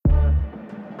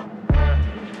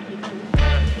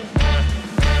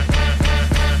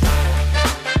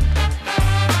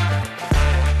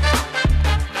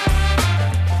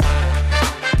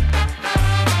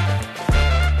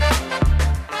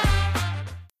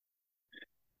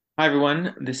Hi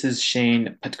everyone, this is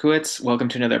Shane Petkowitz. Welcome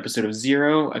to another episode of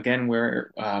Zero. Again,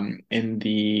 we're in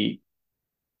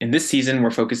this season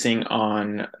we're focusing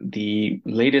on the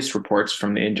latest reports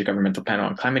from the Intergovernmental Panel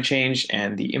on Climate Change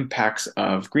and the impacts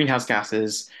of greenhouse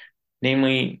gases,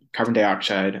 namely carbon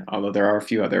dioxide, although there are a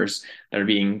few others that are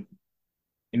being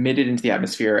emitted into the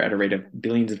atmosphere at a rate of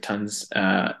billions of tons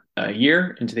a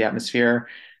year into the atmosphere,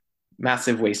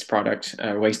 massive waste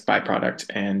byproduct,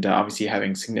 and obviously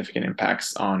having significant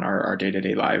impacts on our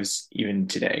day-to-day lives even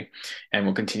today, and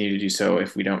will continue to do so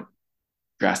if we don't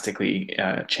drastically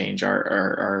change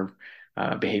our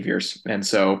behaviors. And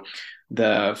so,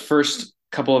 the first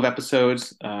couple of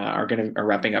episodes are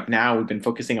wrapping up now. We've been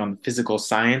focusing on physical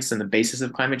science and the basis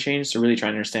of climate change, so really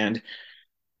trying to understand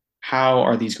how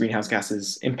are these greenhouse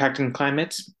gases impacting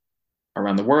climate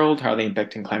around the world, how are they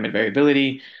impacting climate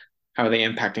variability, how are they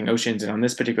impacting oceans? And on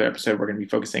this particular episode, we're going to be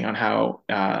focusing on how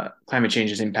climate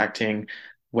change is impacting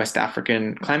West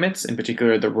African climates, in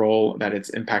particular, the role that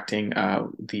it's impacting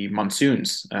the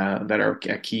monsoons that are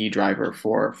a key driver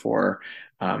for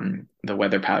the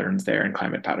weather patterns there and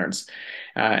climate patterns.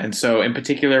 And so, in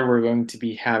particular, we're going to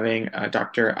be having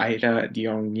Dr. Aida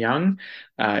Diongue-Niang.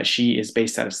 She is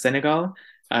based out of Senegal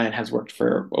and has worked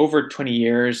for over 20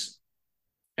 years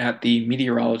at the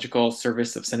Meteorological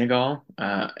Service of Senegal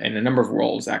in a number of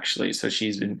roles, actually. So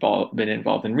she's been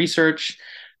involved in research,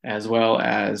 as well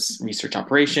as research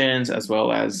operations, as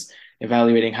well as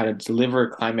evaluating how to deliver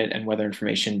climate and weather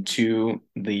information to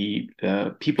the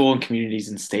people and communities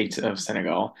and state of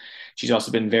Senegal. She's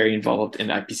also been very involved in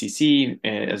IPCC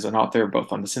as an author,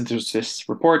 both on the synthesis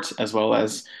report as well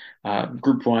as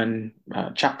Group One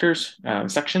chapters,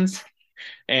 sections.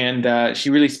 And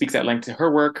she really speaks at length to her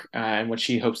work and what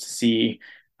she hopes to see,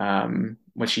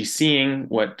 what she's seeing,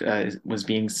 what is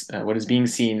being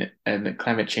seen in the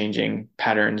climate changing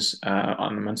patterns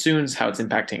on the monsoons, how it's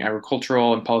impacting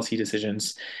agricultural and policy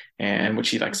decisions, and what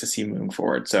she likes to see moving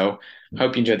forward. So I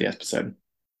hope you enjoyed the episode.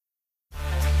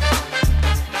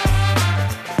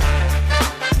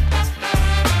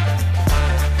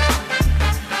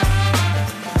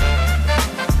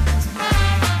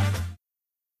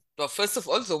 Well, first of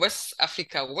all, the West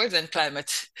Africa weather and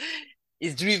climate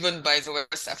is driven by the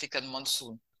West African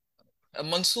monsoon. A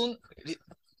monsoon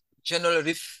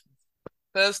generally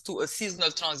refers to a seasonal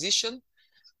transition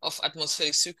of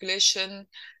atmospheric circulation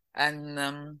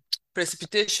and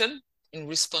precipitation in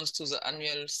response to the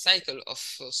annual cycle of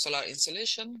solar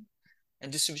insolation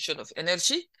and distribution of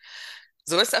energy.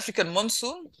 The West African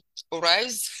monsoon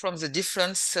arises from the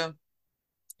difference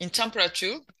in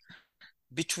temperature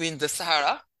between the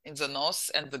Sahara in the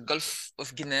north and the Gulf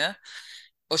of Guinea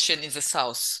Ocean in the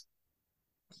south.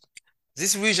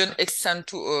 This region extends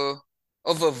to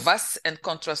over a vast and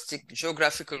contrasting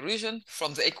geographical region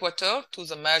from the equator to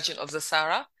the margin of the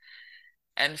Sahara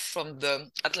and from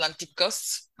the Atlantic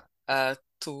coast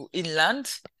to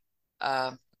inland,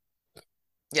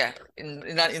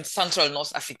 in central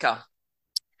North Africa.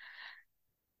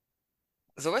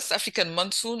 The West African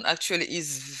monsoon actually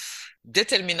is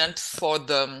determinant for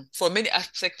many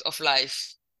aspects of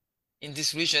life in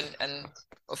this region, and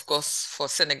of course for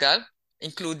Senegal,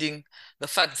 including the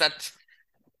fact that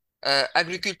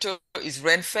agriculture is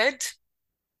rain-fed,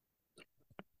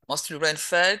 mostly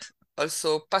rain-fed,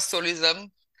 also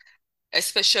pastoralism,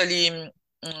 especially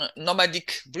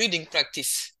nomadic breeding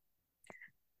practice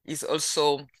is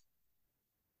also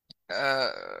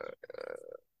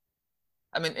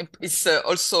it's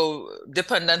also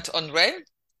dependent on rain.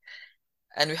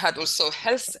 And we had also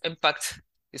health impact.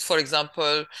 Is, for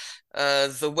example,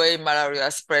 the way malaria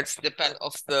spreads depend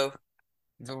of the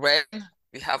rain.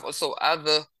 We could have also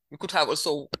other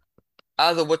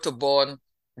waterborne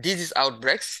disease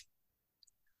outbreaks.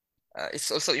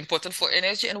 It's also important for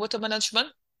energy and water management.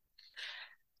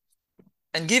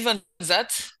 And given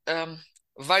that,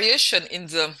 variation in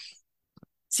the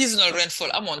seasonal rainfall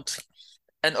amount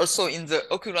and also in the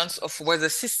occurrence of weather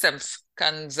systems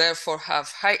can therefore have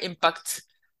high impact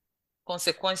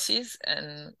consequences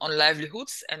on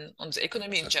livelihoods and on the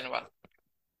economy in general,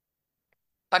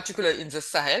 particularly in the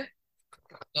Sahel.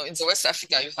 Now, in the West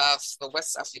Africa, you have the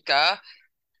West Africa,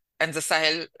 and the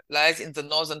Sahel lies in the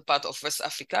northern part of West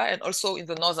Africa and also in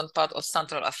the northern part of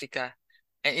Central Africa.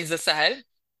 And in the Sahel,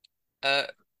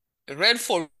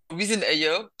 rainfall within a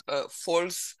year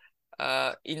falls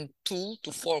in 2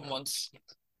 to 4 months.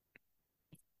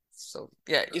 So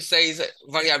yeah, if there is a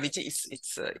variability,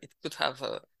 it could have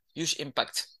a huge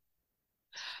impact.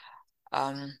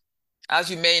 As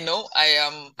you may know,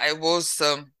 I was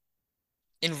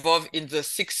involved in the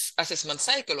 6th assessment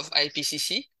cycle of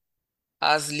IPCC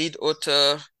as lead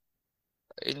author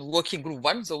in Working Group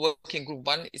I. The Working Group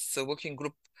I is a working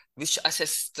group which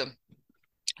assessed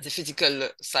the physical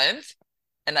science.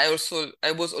 And I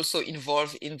was also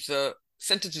involved in the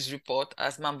synthesis report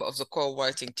as member of the core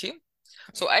writing team.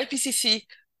 So IPCC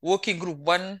Working Group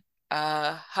I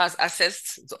has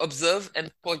assessed the observed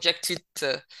and projected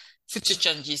future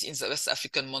changes in the West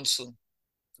African monsoon.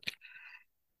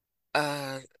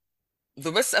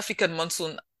 The West African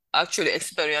monsoon actually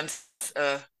experienced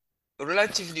a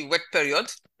relatively wet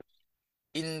period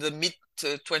in the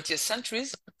mid-20th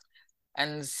centuries,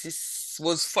 and this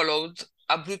was followed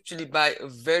abruptly by a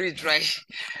very dry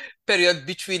period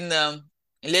between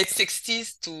late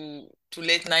 60s to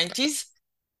late 90s,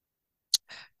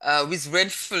 with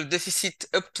rainfall deficit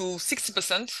up to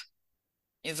 60%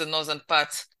 in the northern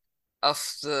part of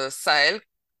the Sahel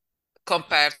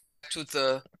compared to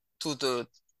the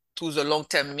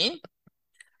long-term mean.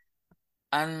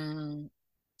 And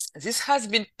this has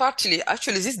been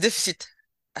this deficit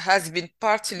has been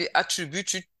partly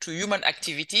attributed to human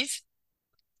activities,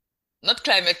 not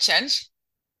climate change,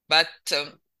 but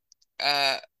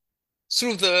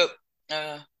through the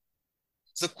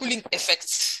cooling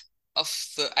effects of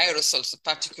the aerosols,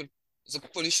 the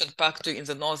pollution particle in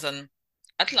the northern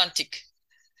Atlantic.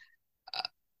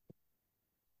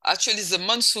 Actually, the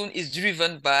monsoon is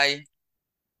driven by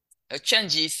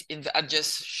changes in the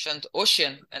adjacent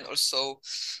ocean and also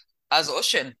as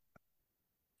ocean.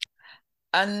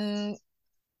 And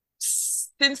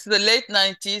since the late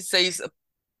 90s, there is a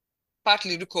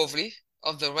partly recovery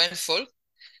of the rainfall,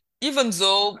 even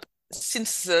though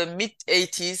since the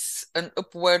mid-80s, an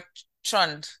upward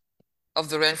trend of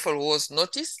the rainfall was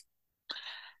noticed.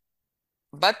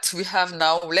 But we have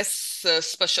now less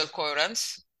spatial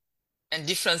coherence and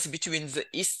difference between the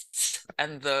east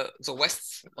and the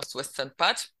west, most western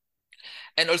part,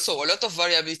 and also a lot of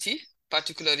variability,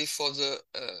 particularly for the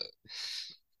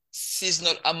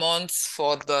seasonal amounts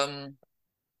for the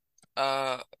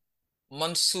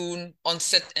monsoon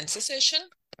onset and cessation.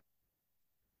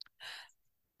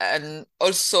 And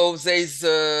also there is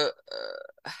a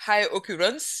high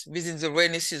occurrence within the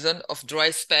rainy season of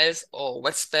dry spells or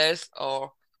wet spells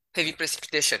or heavy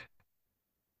precipitation.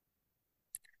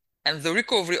 And the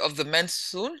recovery of the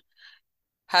monsoon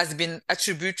has been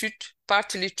attributed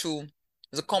partly to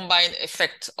the combined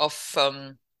effect of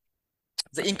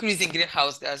the increasing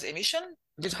greenhouse gas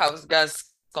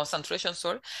concentration,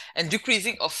 and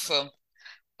decreasing of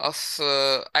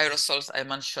aerosols I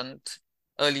mentioned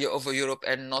earlier over Europe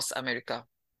and North America.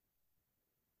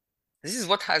 This is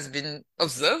what has been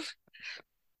observed.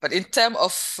 But in terms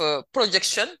of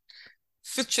projection,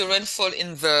 future rainfall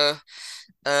in the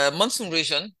monsoon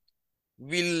region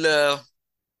will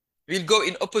go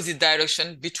in opposite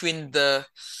direction between the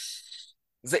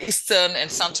eastern and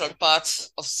central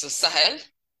parts of the Sahel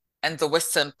and the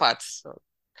western parts.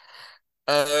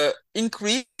 So,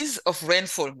 increase of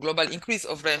rainfall, global increase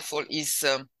of rainfall is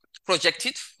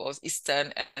projected for the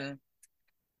eastern and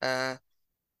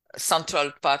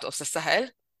central part of the Sahel,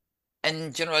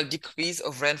 and general decrease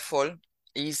of rainfall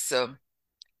is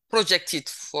projected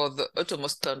for the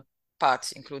outermost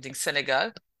part, including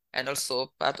Senegal, and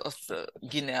also part of the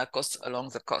Guinea coast along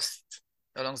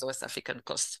the West African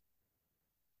coast.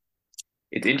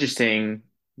 It's interesting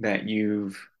that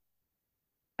you've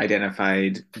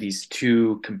identified these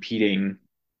two competing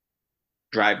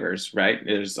drivers, right?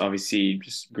 There's obviously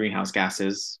just greenhouse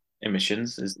gases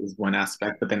emissions is one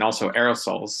aspect, but then also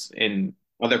aerosols in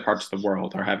other parts of the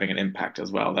world are having an impact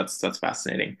as well. That's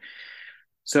fascinating.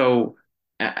 So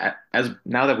as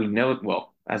now that we know,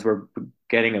 well, as we're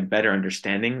getting a better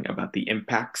understanding about the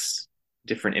impacts,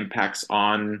 different impacts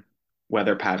on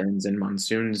weather patterns and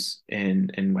monsoons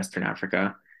in Western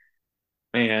Africa,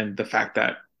 and the fact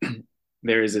that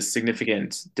there is a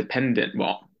significant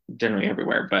well, generally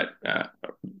everywhere, but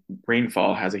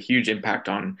rainfall has a huge impact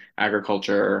on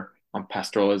agriculture, on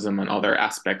pastoralism, and other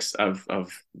aspects of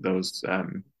those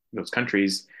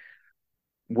countries.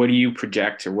 What do you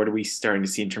project, or what are we starting to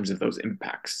see in terms of those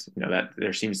impacts? You know, that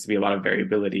there seems to be a lot of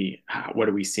variability. What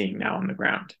are we seeing now on the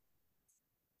ground?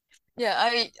 Yeah,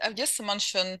 I just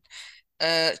mentioned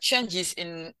changes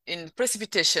in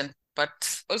precipitation,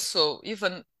 but also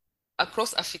even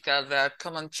across Africa, there are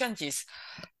common changes,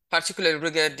 particularly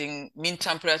regarding mean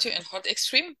temperature and hot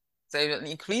extreme. There will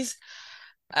increase,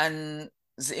 and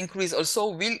the increase also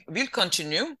will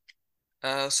continue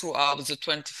throughout the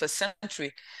 21st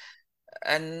century.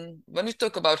 And when we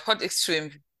talk about hot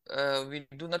extreme, we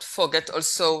do not forget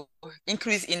also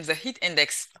increase in the heat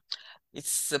index.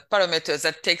 It's a parameter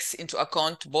that takes into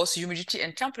account both humidity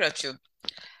and temperature.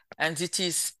 And it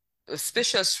is a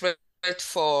special threat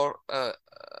for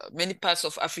many parts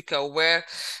of Africa where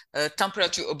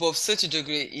temperature above 30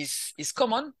 degrees is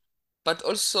common, but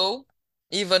also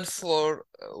even for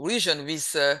region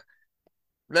with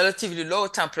relatively low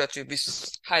temperature with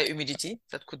high humidity,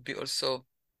 that could be also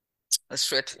a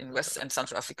threat in West and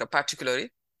Central Africa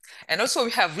particularly. And also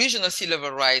we have regional sea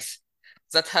level rise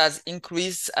that has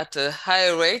increased at a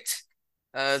higher rate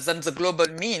than the global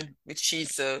mean, which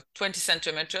is 20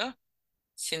 centimeter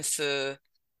since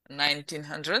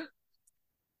 1900.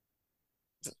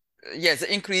 Yes,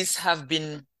 the increase have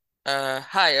been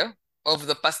higher over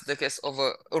the past decades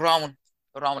around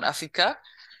Africa.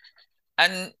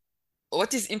 And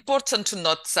what is important to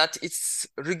note that it's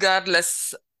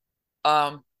regardless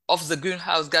of the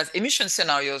greenhouse gas emission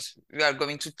scenarios we are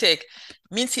going to take,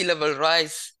 mean sea level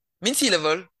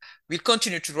will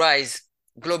continue to rise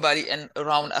globally and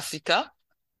around Africa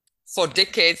for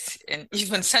decades and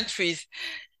even centuries,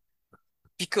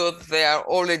 because there are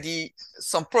already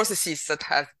some processes that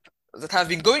have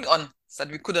been going on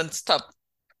that we couldn't stop,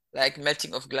 like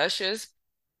melting of glaciers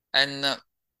and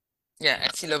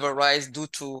and sea level rise due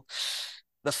to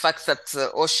the fact that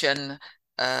the ocean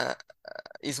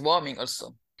is warming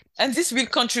also. And this will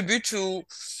contribute to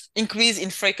increase in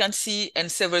frequency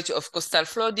and severity of coastal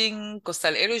flooding,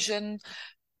 coastal erosion,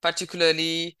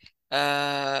 particularly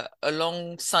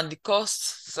along sandy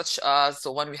coasts, such as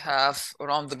the one we have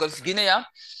around the Gulf of Guinea.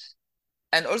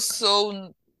 And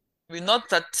also, we note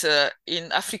that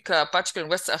in Africa, particularly in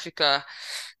West Africa,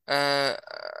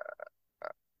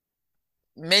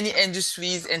 many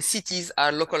industries and cities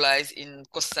are localized in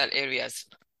coastal areas.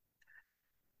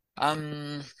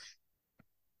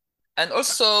 And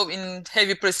also in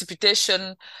heavy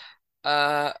precipitation,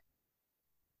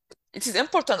 it is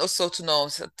important also to know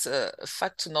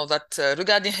that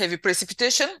regarding heavy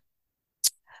precipitation,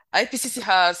 IPCC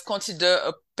has considered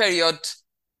a period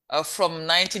from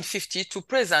 1950 to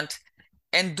present,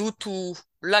 and due to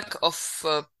lack of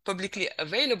publicly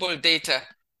available data,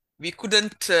 we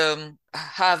couldn't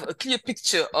have a clear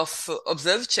picture of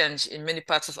observed change in many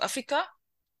parts of Africa.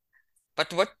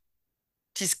 But what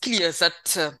is clear is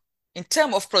that in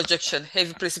terms of projection,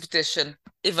 heavy precipitation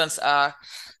events are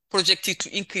projected to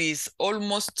increase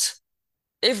almost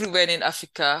everywhere in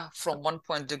Africa from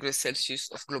 1 degree Celsius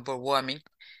of global warming,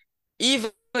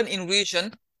 even in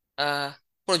regions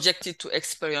projected to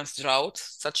experience drought,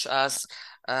 such as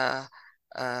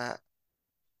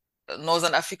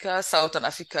Northern Africa, Southern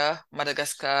Africa,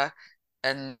 Madagascar,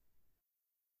 and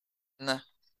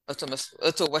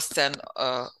Western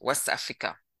West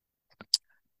Africa.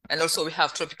 And also we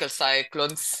have tropical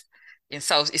cyclones in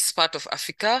southeast part of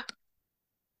Africa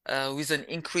with an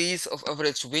increase of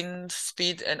average wind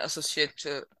speed and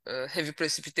associated heavy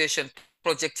precipitation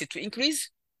projected to increase.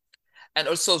 And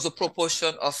also the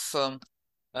proportion of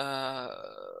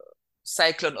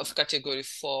cyclone of category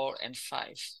 4 and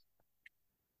 5.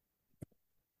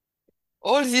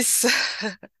 All this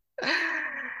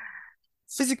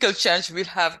physical change will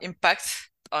have impact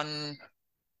on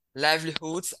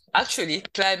livelihoods. Actually,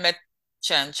 climate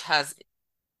change has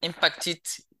impacted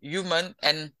human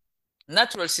and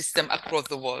natural system across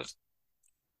the world.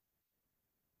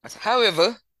 But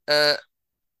however, those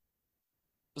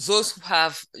who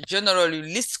have generally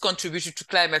least contributed to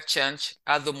climate change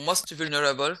are the most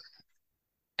vulnerable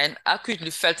and acutely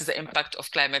felt the impact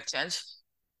of climate change.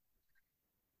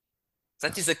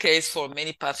 That is the case for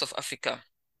many parts of Africa.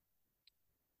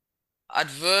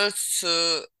 Adverse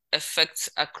effects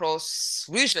across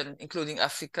regions, including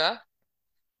Africa,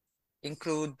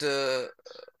 include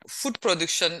food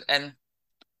production and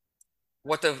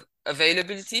water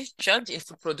availability, change in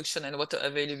food production and water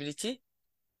availability.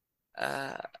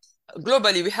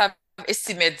 Globally, we have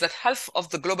estimated that half of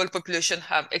the global population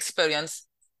have experienced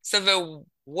severe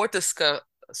water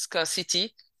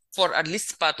scarcity for at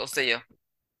least part of the year,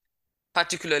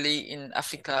 particularly in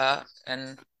Africa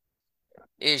and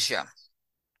Asia.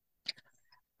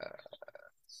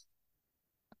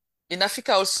 In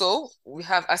Africa also, we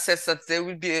have assessed that there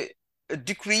will be a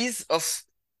decrease of,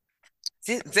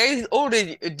 there is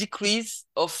already a decrease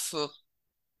of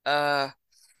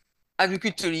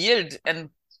agricultural yield and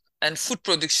food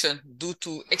production due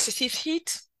to excessive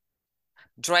heat,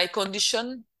 dry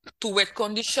condition, too wet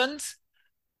conditions,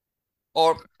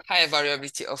 or high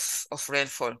variability of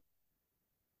rainfall.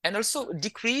 And also a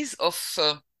decrease of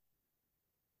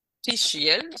fish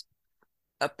yield,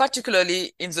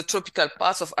 particularly in the tropical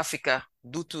parts of Africa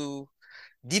due to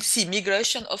deep sea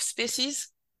migration of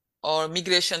species or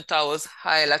migration towards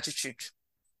high latitude.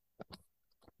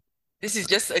 This is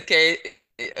just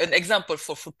an example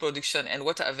for food production and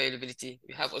water availability.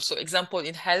 We have also example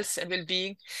in health and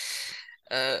well-being.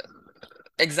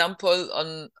 example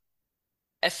on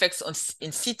effects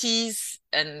in cities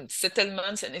and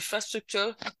settlements and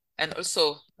infrastructure, and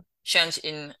also change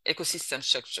in ecosystem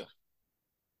structure.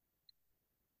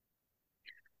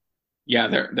 Yeah,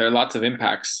 there are lots of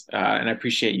impacts, and I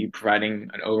appreciate you providing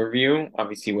an overview.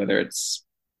 Obviously, whether it's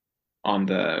on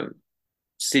the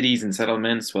cities and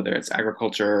settlements, whether it's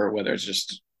agriculture, whether it's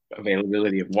just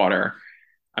availability of water.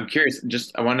 I'm curious,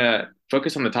 I want to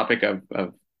focus on the topic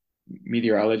of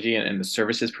meteorology and the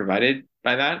services provided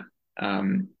by that.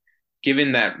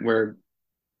 Given that we're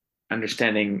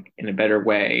understanding in a better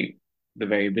way the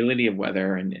variability of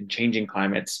weather and changing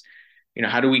climates,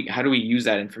 how do we use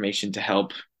that information to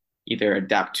help either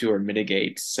adapt to or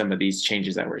mitigate some of these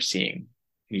changes that we're seeing?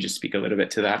 Can you just speak a little bit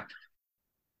to that?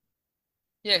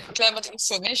 Yeah, climate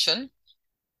information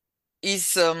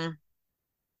is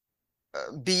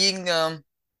being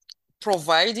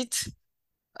provided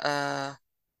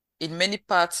in many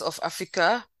parts of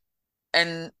Africa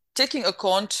and taking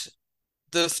account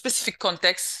the specific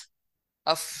context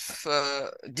of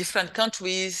different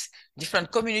countries,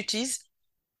 different communities.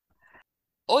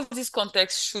 All these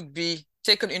contexts should be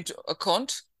taken into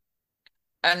account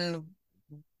and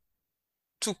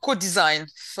to co-design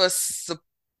first the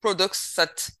products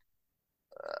that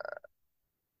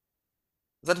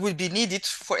will be needed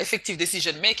for effective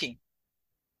decision making.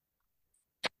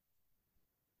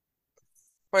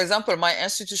 For example, my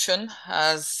institution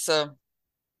has,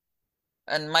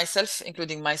 and myself,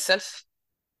 including myself,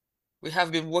 we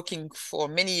have been working for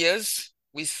many years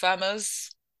with farmers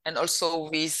and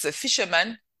also with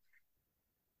fishermen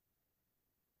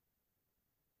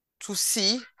to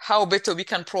see how better we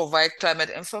can provide climate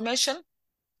information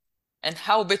and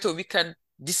how better we can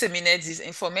disseminate this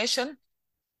information,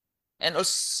 and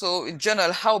also in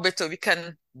general, how better we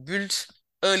can build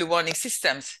early warning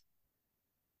systems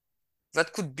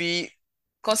that could be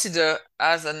considered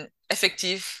as an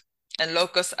effective and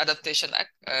low-cost adaptation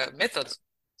method.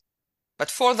 But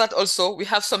for that also, we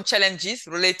have some challenges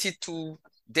related to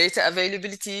data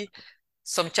availability,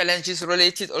 some challenges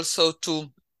related also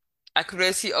to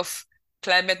accuracy of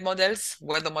climate models,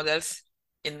 weather models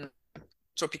in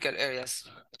tropical areas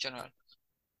in general.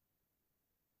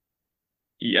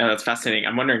 Yeah, that's fascinating.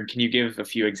 I'm wondering, can you give a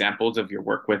few examples of your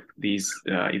work with these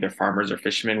either farmers or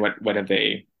fishermen?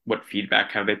 What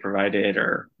feedback have they provided,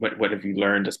 or what have you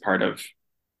learned as part of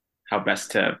how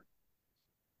best to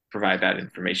provide that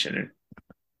information?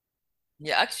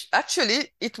 Yeah,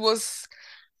 actually, it was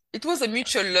a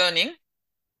mutual learning.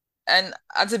 And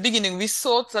at the beginning, we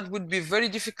thought that would be very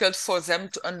difficult for them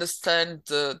to understand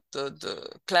the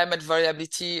climate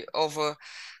variability of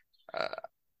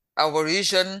our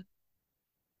region.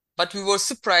 But we were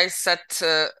surprised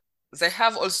that they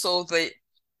have also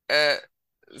their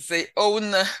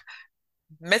own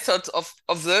method of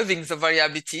observing the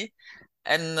variability.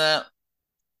 And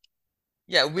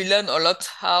yeah, we learned a lot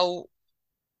how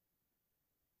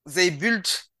they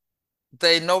build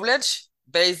their knowledge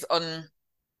based on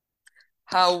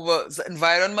how the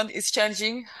environment is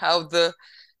changing, how the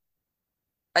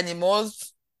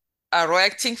animals are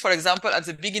reacting, for example, at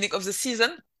the beginning of the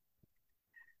season.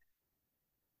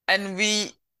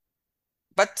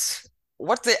 But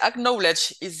what they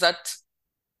acknowledge is that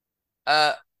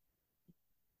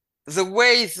the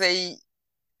way the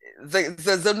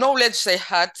knowledge they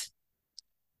had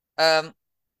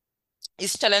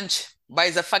is challenged by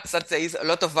the fact that there is a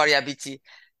lot of variability.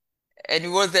 And we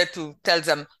were there to tell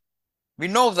them, we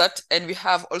know that, and we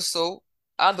have also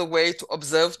other way to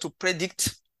observe, to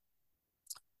predict,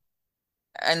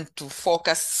 and to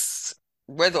forecast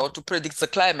weather or to predict the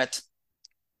climate.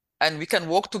 And we can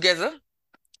work together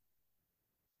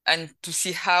and to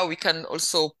see how we can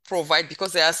also provide,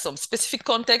 because there are some specific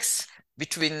contexts you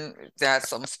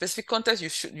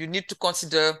need to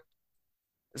consider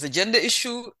the gender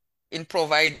issue in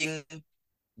providing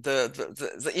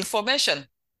the information,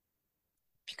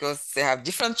 because they have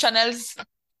different channels.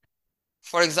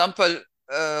 For example,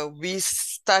 we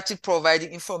started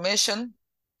providing information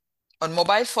on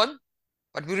mobile phone,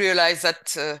 but we realized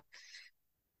that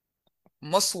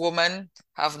most women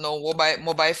have no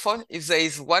mobile phone. If there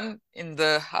is one in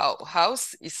the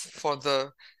house, it's for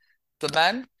the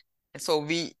man. And so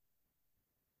we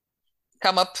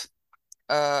come up,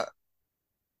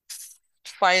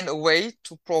 find a way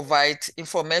to provide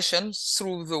information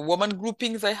through the woman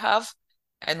grouping they have.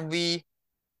 And we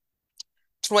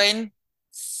train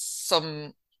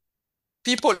some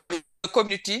people in the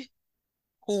community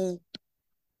who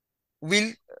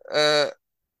will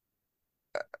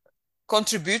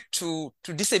contribute to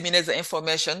disseminate the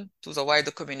information to the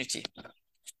wider community.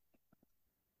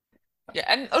 Yeah,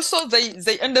 and also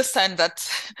they understand that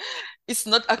it's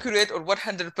not accurate or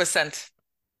 100%.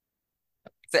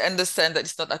 They understand that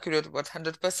it's not accurate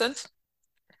 100%,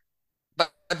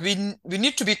 but we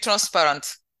need to be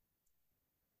transparent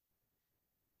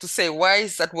to say why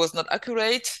that was not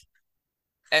accurate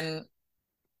and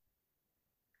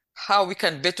how we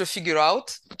can better figure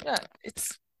out. Yeah,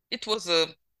 it was a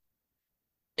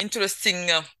interesting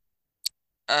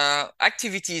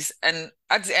activities, and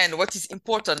at the end, what is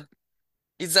important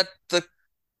is that the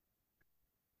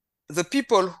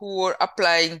people who are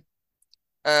applying,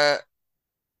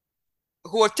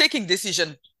 who are taking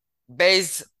decision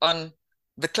based on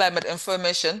the climate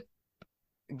information,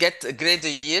 get a greater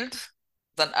yield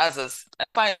than others. I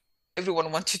find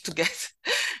everyone wanted to get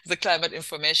the climate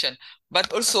information,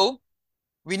 but also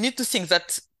we need to think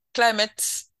that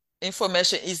climate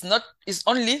information is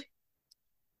only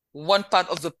one part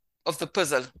of the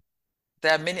puzzle.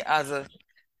 There are many other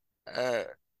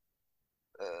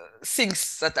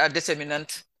things that are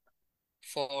determinant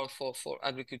for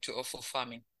agriculture or for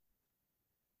farming.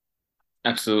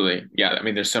 Absolutely. Yeah. I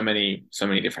mean, there's so many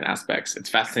different aspects. It's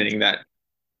fascinating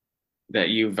that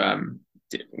you've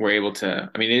were able to,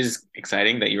 I mean, it is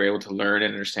exciting that you were able to learn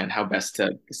and understand how best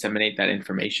to disseminate that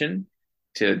information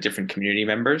to different community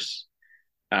members.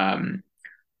 And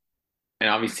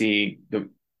obviously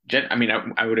I mean,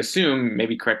 I would assume,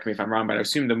 maybe correct me if I'm wrong, but I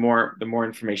assume the more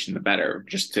information, the better,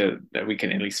 just that we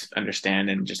can at least understand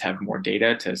and just have more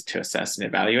data to assess and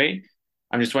evaluate.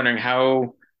 I'm just wondering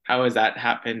how has that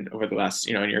happened over the last,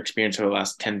 in your experience over the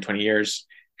last 10, 20 years?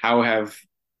 How have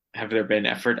there been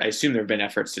I assume there have been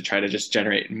efforts to try to just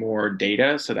generate more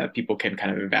data so that people can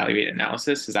kind of evaluate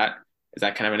analysis. Is that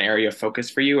kind of an area of focus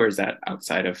for you, or is that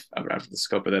outside of the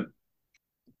scope of the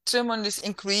tremendous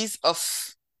increase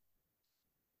of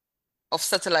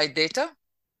satellite data,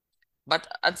 but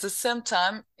at the same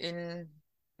time, in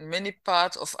many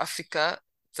parts of Africa,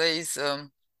 there is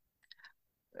a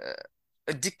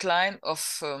decline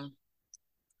of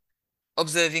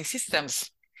observing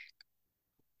systems,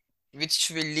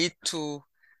 which will lead to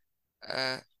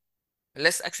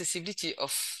less accessibility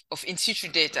of in situ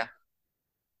data.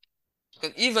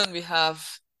 Because even we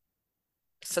have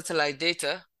satellite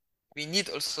data, we need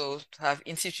also to have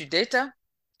in situ data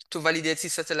to validate the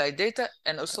satellite data,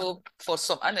 and also for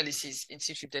some analysis, in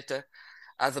situ data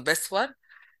are the best one.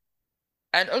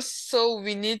 And also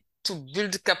we need to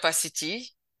build capacity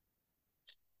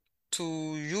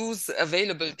to use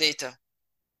available data,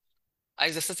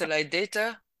 either satellite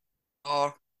data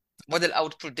or model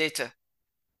output data.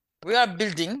 We are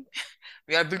building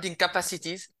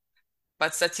capacities,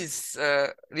 but that is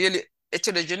really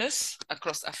heterogeneous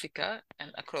across Africa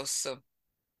and across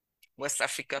West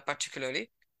Africa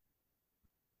particularly.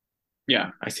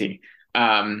 Yeah, I see.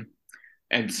 And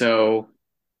so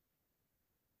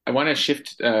I want to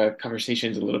shift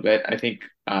conversations a little bit. I think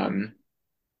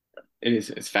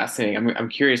it's fascinating. I'm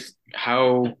curious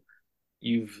how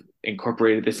you've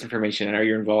incorporated this information. I know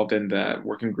you're involved in the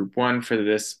Working Group I for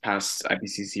this past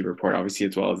IPCC report, obviously,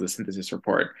 as well as the synthesis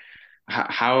report.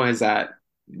 How has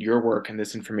your work and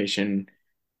this information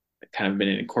kind of been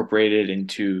incorporated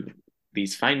into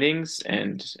these findings?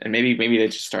 And maybe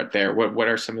let's just start there. What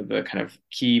are some of the kind of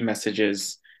key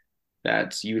messages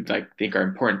that you would think are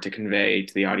important to convey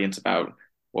to the audience about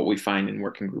what we find in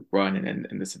Working Group I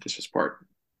and the synthesis report,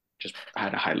 just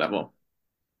at a high level?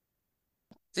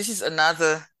 This is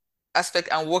another aspect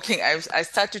I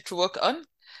started to work on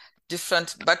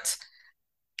different, but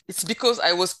it's because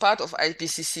I was part of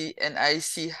IPCC and I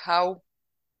see how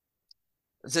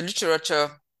the literature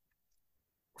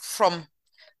from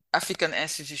African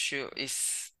institution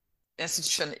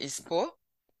is poor,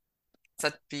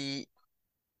 that we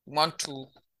want to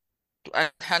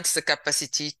enhance the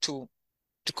capacity to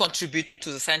contribute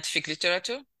to the scientific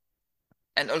literature,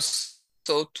 and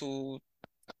also to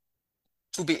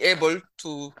be able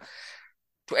to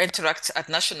interact at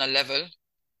national level,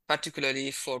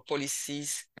 particularly for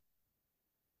policies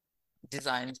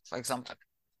design, for example.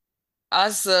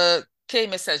 As key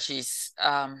messages,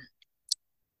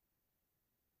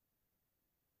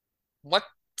 what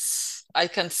I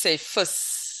can say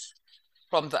first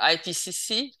from the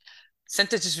IPCC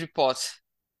synthesis report,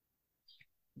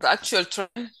 the actual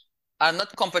trends are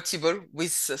not compatible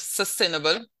with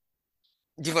sustainable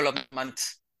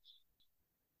development.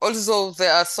 Although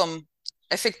there are some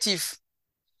effective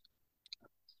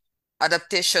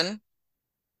adaptation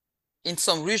in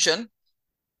some region,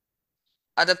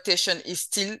 adaptation is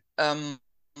still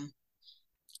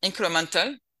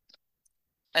incremental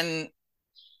and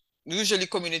usually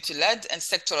community-led and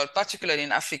sectoral, particularly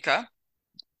in Africa,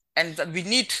 and that we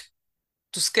need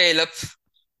to scale up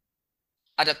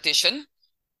adaptation.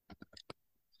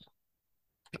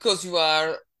 because you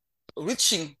are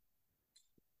reaching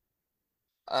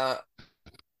a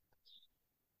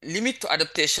limit to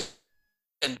adaptation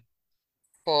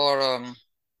for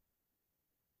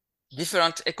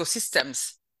different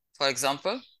ecosystems. For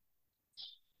example,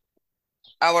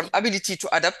 our ability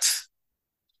to adapt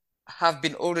have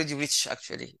been already reached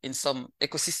actually in some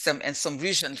ecosystem and some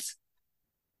regions.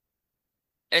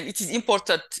 And it is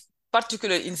important,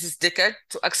 particularly in this decade,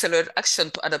 to accelerate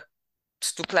action to adapt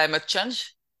to climate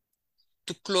change,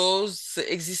 to close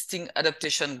the existing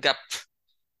adaptation gap.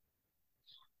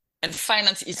 And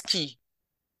finance is key,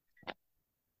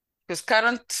 because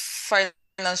current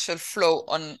financial flow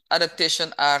on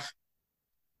adaptation are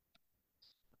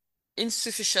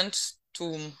insufficient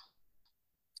to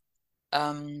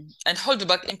and hold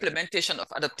back implementation of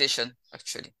adaptation,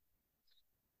 actually.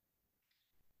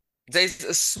 There is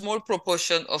a small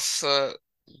proportion of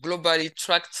globally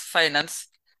tracked finance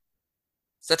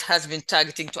that has been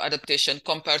targeting to adaptation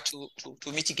compared to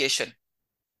mitigation.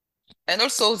 And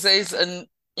also there is an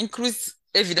increased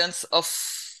evidence of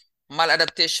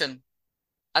maladaptation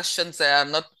actions that are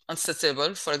not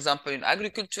unsustainable, for example, in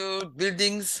agriculture,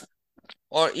 buildings,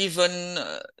 or even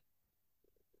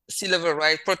sea level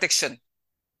rise protection.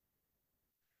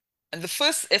 And the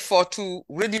first effort to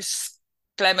reduce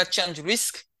climate change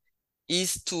risk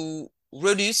is to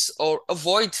reduce or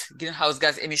avoid greenhouse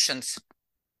gas emissions.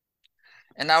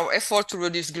 And our effort to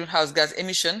reduce greenhouse gas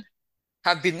emission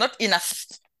have been not enough.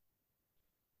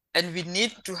 And we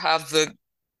need to have the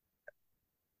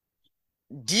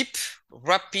deep,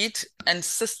 rapid, and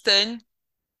sustained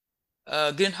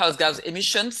greenhouse gas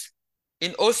emissions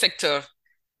in all sectors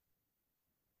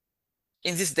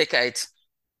in this decade.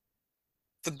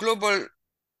 The global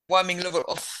warming level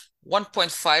of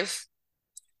 1.5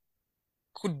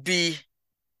 could be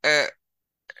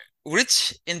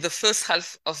reached in the first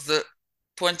half of the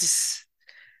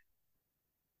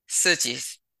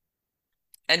 2030s.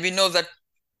 And we know that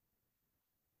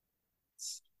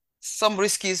some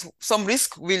risk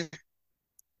will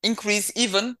increase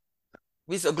even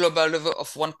with a global level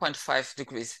of 1.5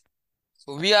 degrees.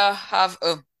 So we have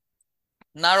a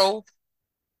narrow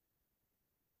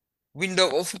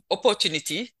window of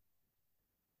opportunity,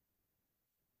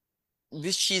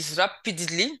 which is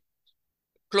rapidly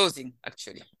closing,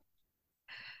 actually.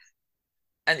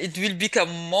 And it will become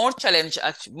more challenging,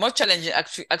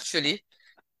 actually,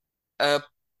 to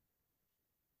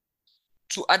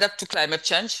adapt to climate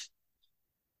change,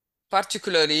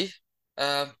 particularly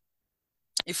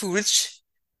if we reach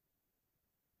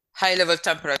high level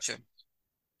temperature.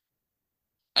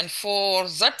 And for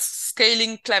that,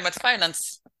 scaling climate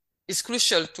finance is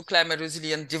crucial to climate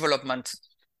resilient development,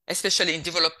 especially in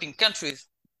developing countries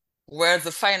where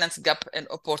the finance gap and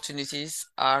opportunities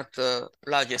are the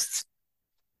largest.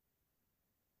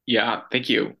 Yeah, thank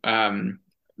you.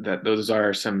 Those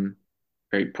are some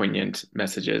very poignant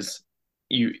messages.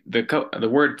 The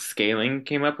word scaling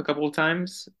came up a couple of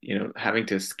times, having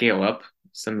to scale up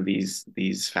some of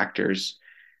these factors.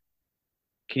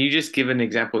 Can you just give an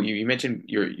example? You mentioned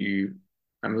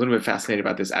I'm a little bit fascinated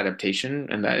about this adaptation,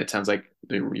 and that it sounds like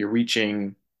you're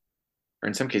reaching, or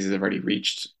in some cases have already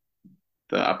reached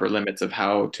the upper limits of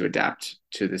how to adapt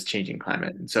to this changing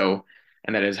climate. And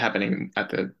that is happening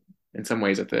in some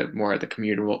ways at the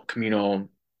communal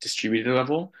distributed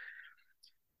level.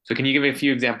 So can you give me a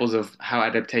few examples of how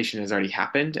adaptation has already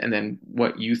happened, and then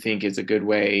what you think is a good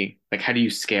way, like how do you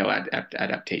scale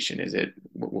adaptation?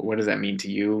 What does that mean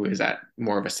to you? Is that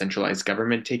more of a centralized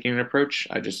government taking an approach?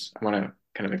 I want to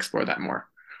kind of explore that more.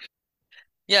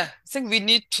 Yeah, I think we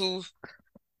need to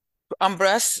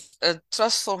embrace a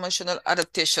transformational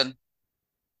adaptation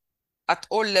at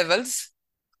all levels,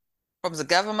 from the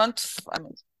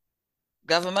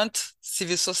government,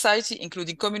 civil society,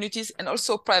 including communities, and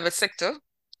also private sector.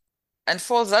 And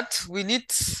for that, we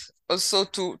need also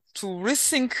to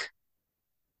rethink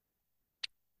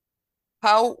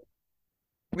how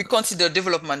we consider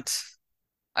development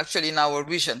actually in our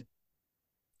region.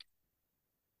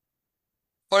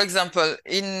 For example,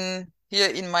 here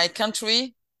in my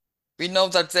country, we know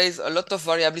that there is a lot of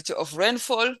variability of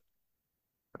rainfall,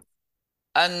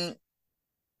 and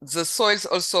the soils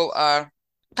also are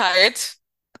tired.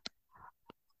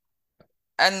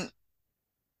 And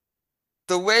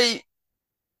the way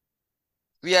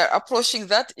we are approaching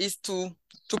that is to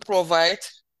provide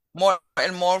more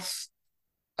and more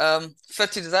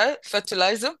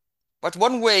fertilizer. But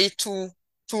one way to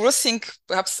rethink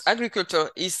perhaps agriculture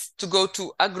is to go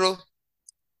to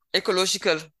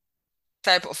agroecological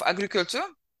type of agriculture,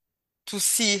 to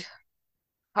see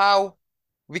how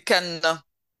we can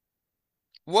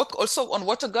work also on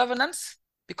water governance,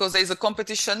 because there is a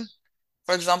competition,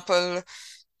 for example,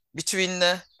 between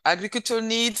agricultural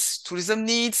needs, tourism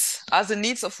needs, other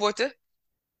needs of water.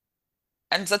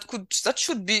 And that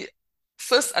should be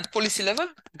first at policy level,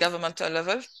 governmental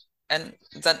level, and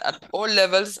then at all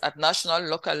levels, at national,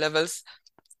 local levels.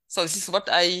 So this is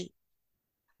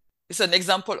it's an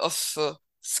example of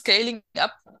scaling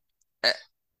up uh,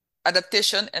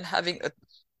 adaptation and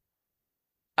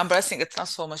embracing a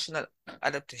transformational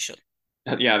adaptation.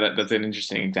 Yeah, that's an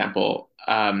interesting example.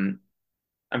 I'm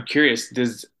curious,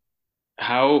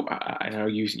 I know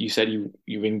you said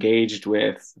you've engaged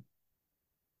with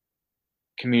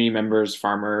community members,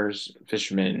 farmers,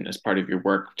 fishermen as part of your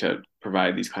work to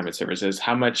provide these climate services.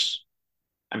 How much,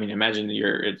 I mean, imagine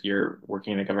you're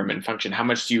working in a government function. How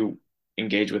much do you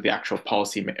engage with the actual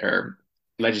policy or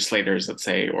legislators, let's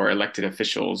say, or elected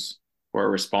officials who are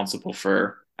responsible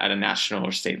for at a national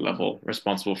or state level,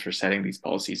 responsible for setting these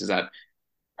policies? Is that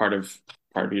part of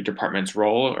your department's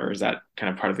role, or is that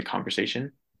kind of part of the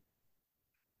conversation?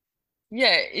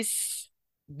 Yeah, it's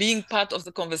being part of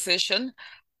the conversation.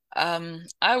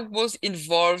 I was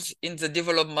involved in the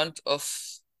development of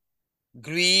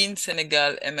Green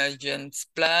Senegal Emergence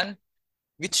Plan,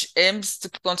 which aims to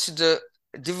consider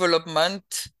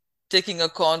development taking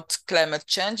account climate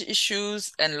change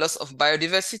issues and loss of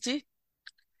biodiversity.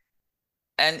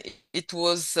 And it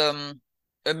was a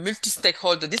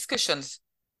multi-stakeholder discussions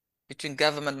between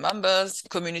government members,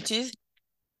 communities.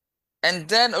 And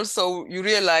then also you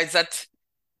realize that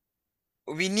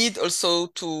we need also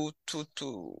to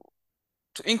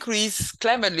increase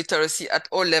climate literacy at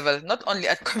all levels, not only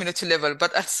at community level,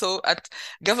 but also at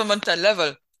governmental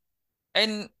level.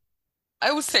 And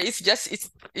I would say it's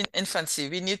in infancy.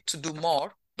 We need to do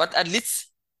more, but at least,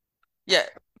 yeah,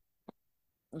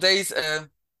 there is an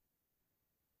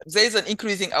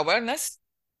increasing awareness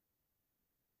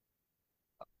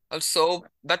also,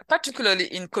 but particularly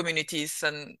in communities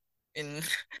and in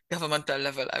governmental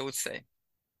level, I would say.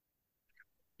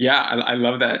 Yeah, I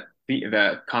love that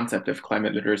the concept of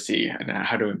climate literacy and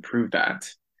how to improve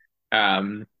that.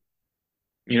 Um,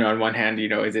 on one hand,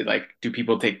 is it like, do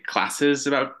people take classes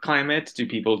about climate? Do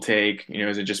people take,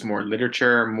 is it just more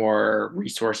literature, more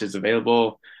resources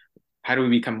available? How do we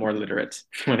become more literate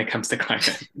when it comes to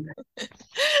climate?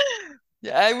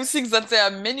 Yeah, I would think that there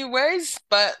are many ways,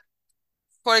 but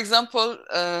for example,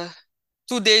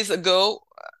 2 days ago,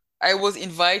 I was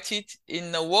invited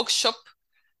in a workshop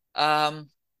um,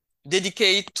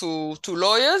 dedicated to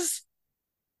lawyers,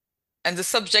 and the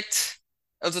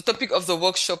topic of the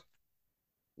workshop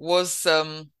was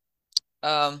the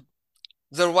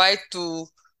right to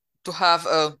have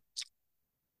a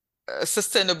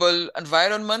sustainable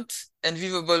environment and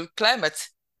livable climate.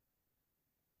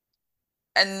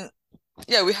 And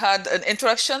yeah, we had an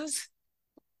interactions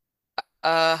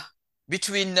uh,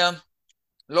 between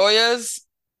lawyers.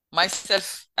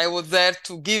 Myself, I was there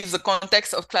to give the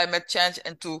context of climate change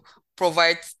and to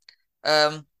provide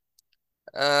um,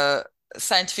 uh,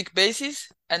 scientific basis,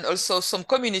 and also some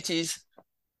communities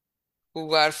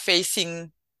who are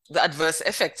facing the adverse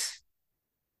effects.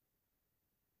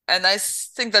 And I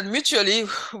think that mutually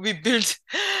we build,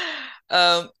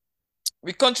 um,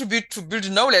 we contribute to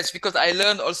build knowledge, because I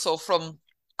learned also from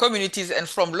communities and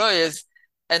from lawyers.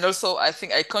 And also I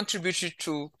think I contributed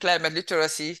to climate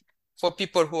literacy for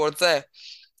people who are there.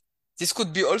 This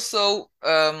could be also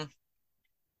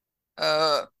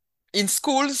in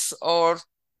schools or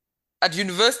at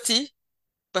university,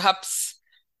 perhaps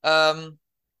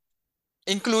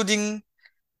including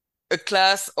a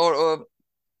class or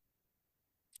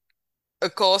a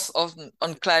course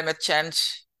on climate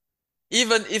change,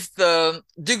 even if the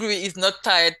degree is not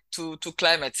tied to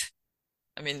climate.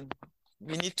 I mean,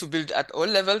 we need to build at all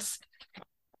levels.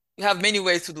 We have many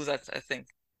ways to do that, I think.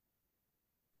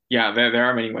 Yeah, there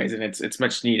are many ways, and it's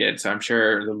much needed. So I'm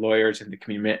sure the lawyers and the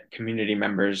community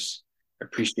members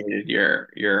appreciated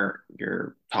your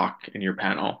talk and your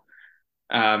panel.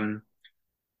 Um,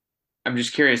 I'm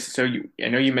just curious. So I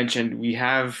know you mentioned we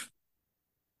have,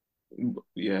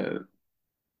 yeah,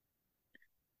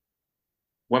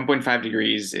 1.5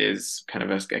 degrees is kind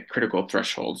of a critical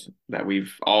threshold that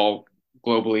we've all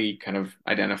globally kind of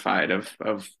identified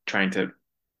of trying to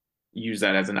use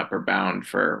that as an upper bound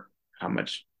for how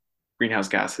much greenhouse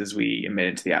gases we emit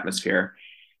into the atmosphere.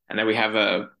 And then we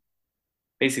have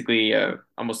basically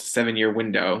almost a 7-year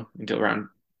window until around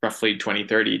roughly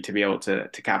 2030 to be able to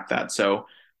cap that. So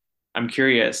I'm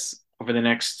curious,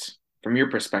 from your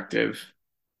perspective,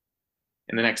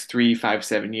 in the next 3, 5,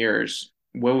 7 years,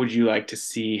 what would you like to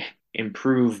see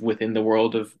improve within the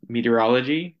world of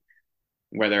meteorology,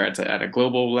 whether it's at a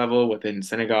global level within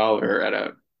Senegal or at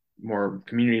a more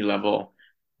community level?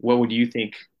 What would you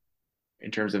think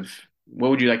in terms of what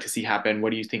would you like to see happen?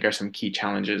 What do you think are some key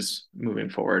challenges moving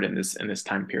forward in this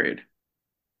time period?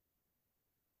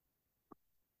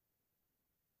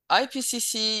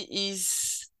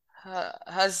 IPCC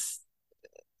has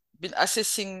been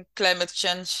assessing climate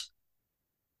change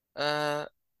for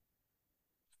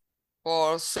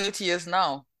 30 years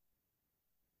now.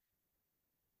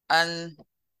 And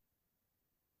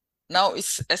now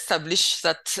it's established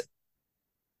that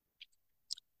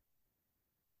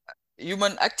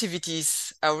human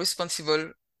activities are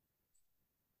responsible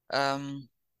of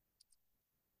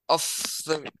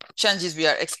the changes we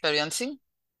are experiencing.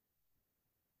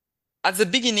 At the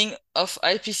beginning of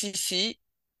IPCC,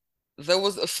 there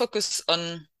was a focus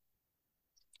on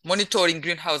monitoring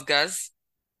greenhouse gas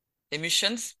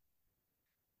emissions,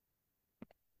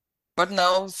 but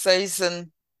now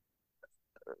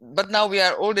we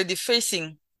are already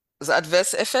facing the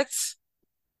adverse effects.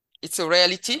 It's a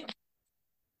reality,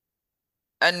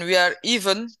 and we are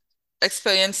even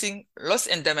experiencing loss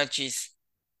and damages,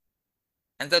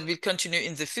 and that will continue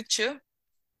in the future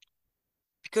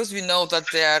because we know that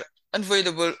there are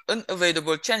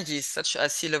unavoidable changes such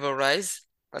as sea level rise.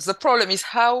 But the problem is,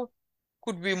 how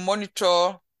could we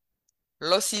monitor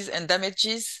losses and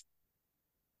damages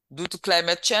due to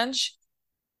climate change?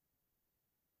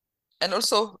 And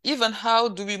also, even how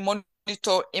do we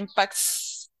monitor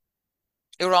impacts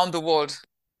around the world?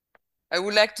 I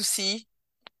would like to see,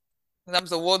 for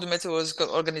example, the World Meteorological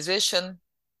Organization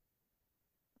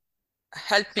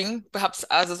helping perhaps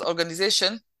others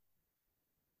organizations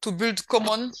to build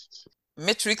common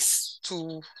metrics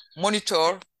to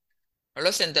monitor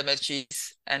loss and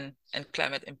damages and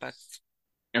climate impacts.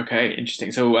 Okay,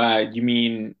 interesting. So you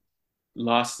mean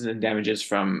losses and damages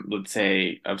from, let's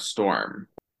say, a storm?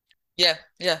 Yeah.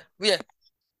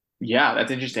 Yeah,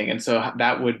 that's interesting. And so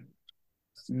that would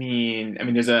mean, I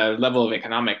mean, there's a level of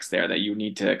economics there that you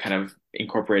need to kind of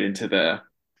incorporate into the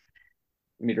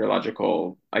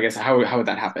meteorological, I guess, how would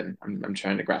that happen? I'm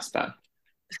trying to grasp that.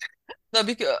 No,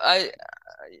 because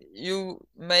you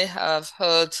may have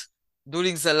heard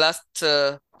during the last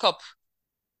COP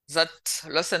that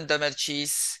loss and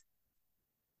damages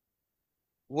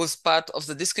was part of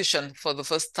the discussion for the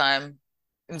first time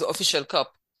in the official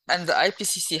COP. And the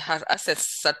IPCC has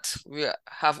assessed that we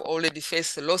have already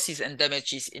faced losses and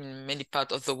damages in many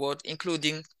parts of the world,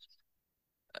 including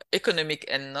economic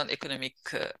and non-economic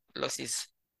losses.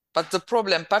 But the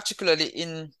problem, particularly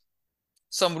in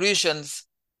some regions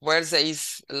where there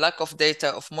is lack of data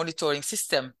of monitoring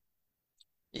system,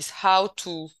 is how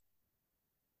to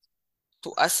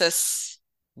assess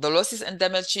the losses and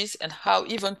damages and how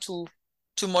even to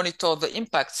monitor the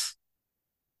impacts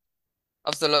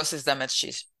of the losses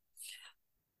damages.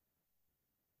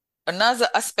 Another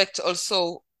aspect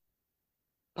also,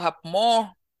 perhaps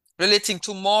more relating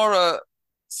to more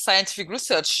scientific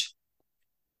research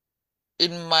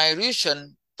in my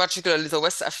region, particularly the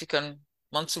West African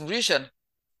monsoon region,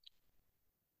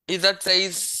 is that there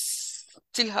is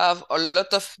still have a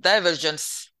lot of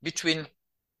divergence between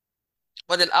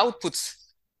model outputs.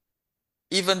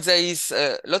 Even there is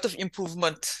a lot of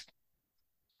improvement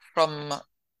from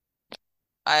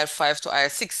IR5 to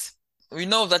IR6. We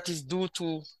know that is due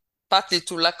to partly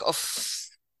to lack of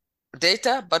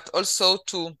data, but also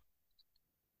to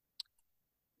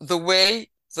the way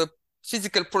the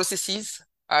physical processes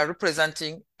are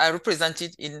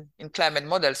represented in climate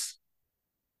models.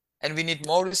 And we need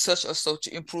more research also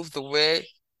to improve the way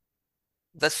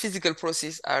that physical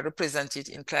processes are represented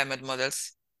in climate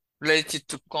models related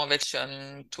to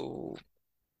convection, to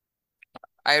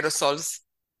aerosols,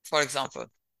 for example.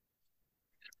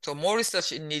 So more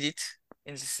research is needed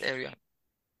in this area.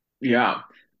 Yeah.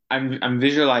 I'm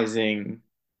visualizing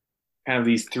kind of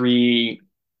these three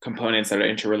components that are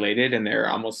interrelated and they're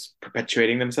almost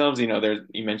perpetuating themselves. You know,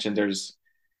 you mentioned there's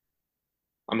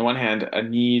on the one hand a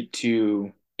need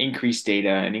to increase data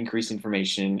and increase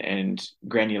information and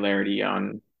granularity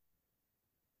on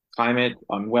climate,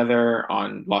 on weather,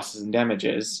 on losses and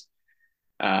damages.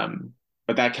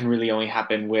 But that can really only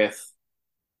happen with,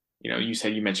 you know,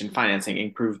 you mentioned financing,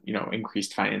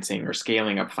 increased financing or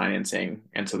scaling up financing.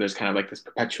 And so there's kind of like this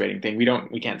perpetuating thing.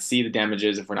 We can't see the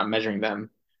damages if we're not measuring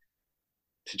them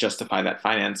to justify that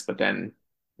finance, but then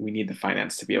we need the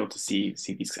finance to be able to see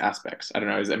these aspects. I don't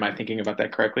know, am I thinking about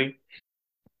that correctly?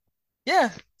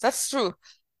 Yeah, that's true.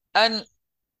 And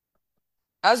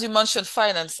as you mentioned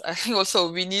finance, I think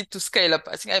also we need to scale up.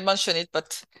 I think I mentioned it,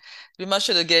 but we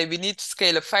mentioned again, we need to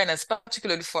scale up finance,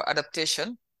 particularly for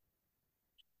adaptation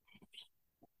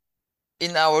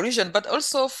in our region, but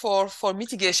also for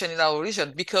mitigation in our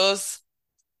region, because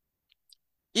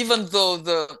even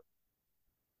though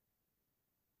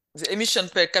the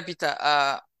emissions per capita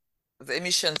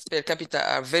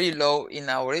are very low in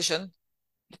our region.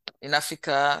 In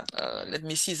Africa, let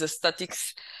me see the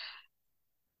statistics.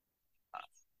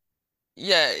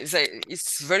 Yeah,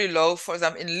 it's very low. For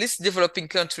example, in least developing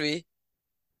country,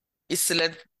 it's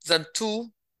less than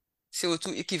 2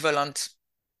 CO2 equivalent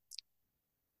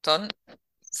ton.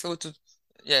 CO2,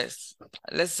 yes,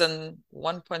 less than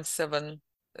 1.7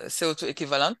 CO2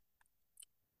 equivalent.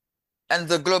 And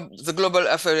the global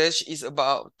average is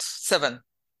about 7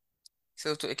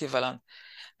 CO2 equivalent.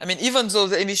 I mean, even though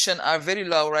the emissions are very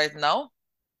low right now,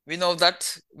 we know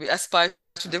that we aspire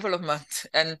to development,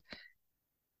 and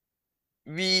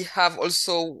we have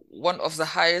also one of the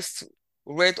highest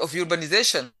rate of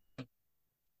urbanization.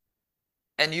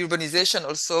 And urbanization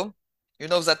also, you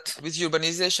know that with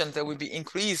urbanization, there will be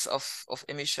increase of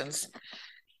emissions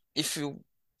if you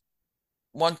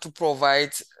want to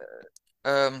provide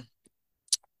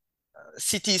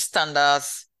city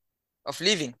standards of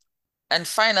living. And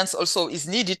finance also is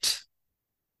needed,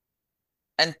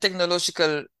 and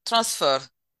technological transfer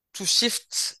to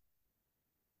shift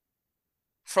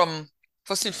from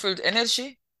fossil fuel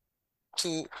energy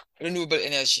to renewable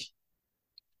energy.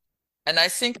 And I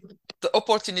think the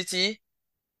opportunity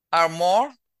are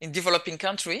more in developing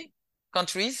countries,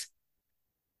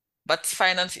 but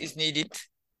finance is needed,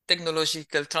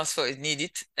 technological transfer is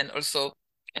needed, and also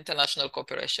international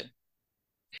cooperation.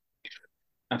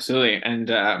 Absolutely. And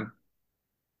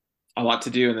a lot to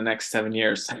do in the next 7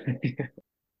 years.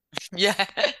 Yeah.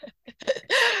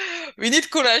 We need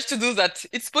courage to do that.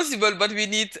 It's possible, but we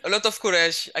need a lot of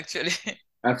courage, actually.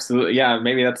 Absolutely. Yeah,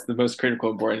 maybe that's the most critical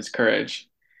important is courage.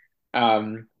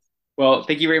 Um, well,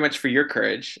 thank you very much for your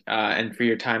courage and for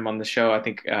your time on the show. I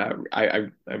think I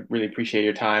really appreciate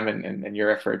your time and your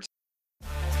efforts.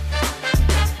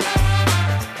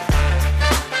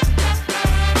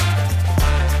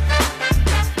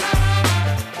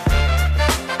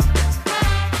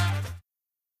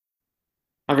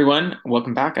 Everyone,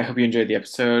 welcome back. I hope you enjoyed the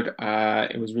episode.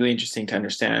 It was really interesting to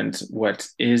understand what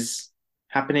is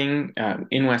happening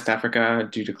in West Africa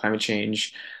due to climate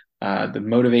change, the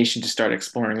motivation to start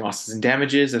exploring losses and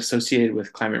damages associated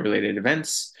with climate-related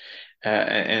events,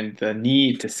 and the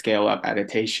need to scale up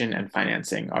adaptation and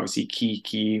financing, obviously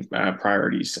key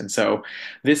priorities. And so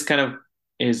this kind of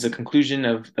is the conclusion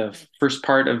of the first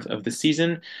part of the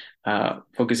season,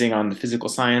 focusing on the physical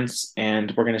science,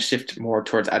 and we're going to shift more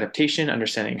towards adaptation,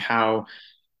 understanding how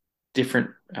different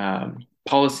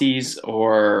policies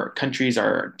or countries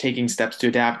are taking steps to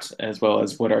adapt, as well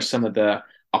as what are some of the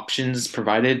options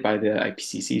provided by the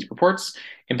IPCC's reports.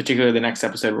 In particular, the next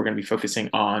episode, we're going to be focusing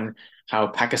on how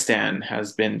Pakistan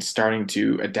has been starting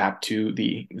to adapt to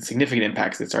the significant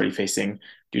impacts it's already facing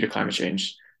due to climate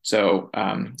change. So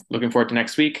looking forward to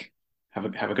next week. Have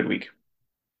a good week.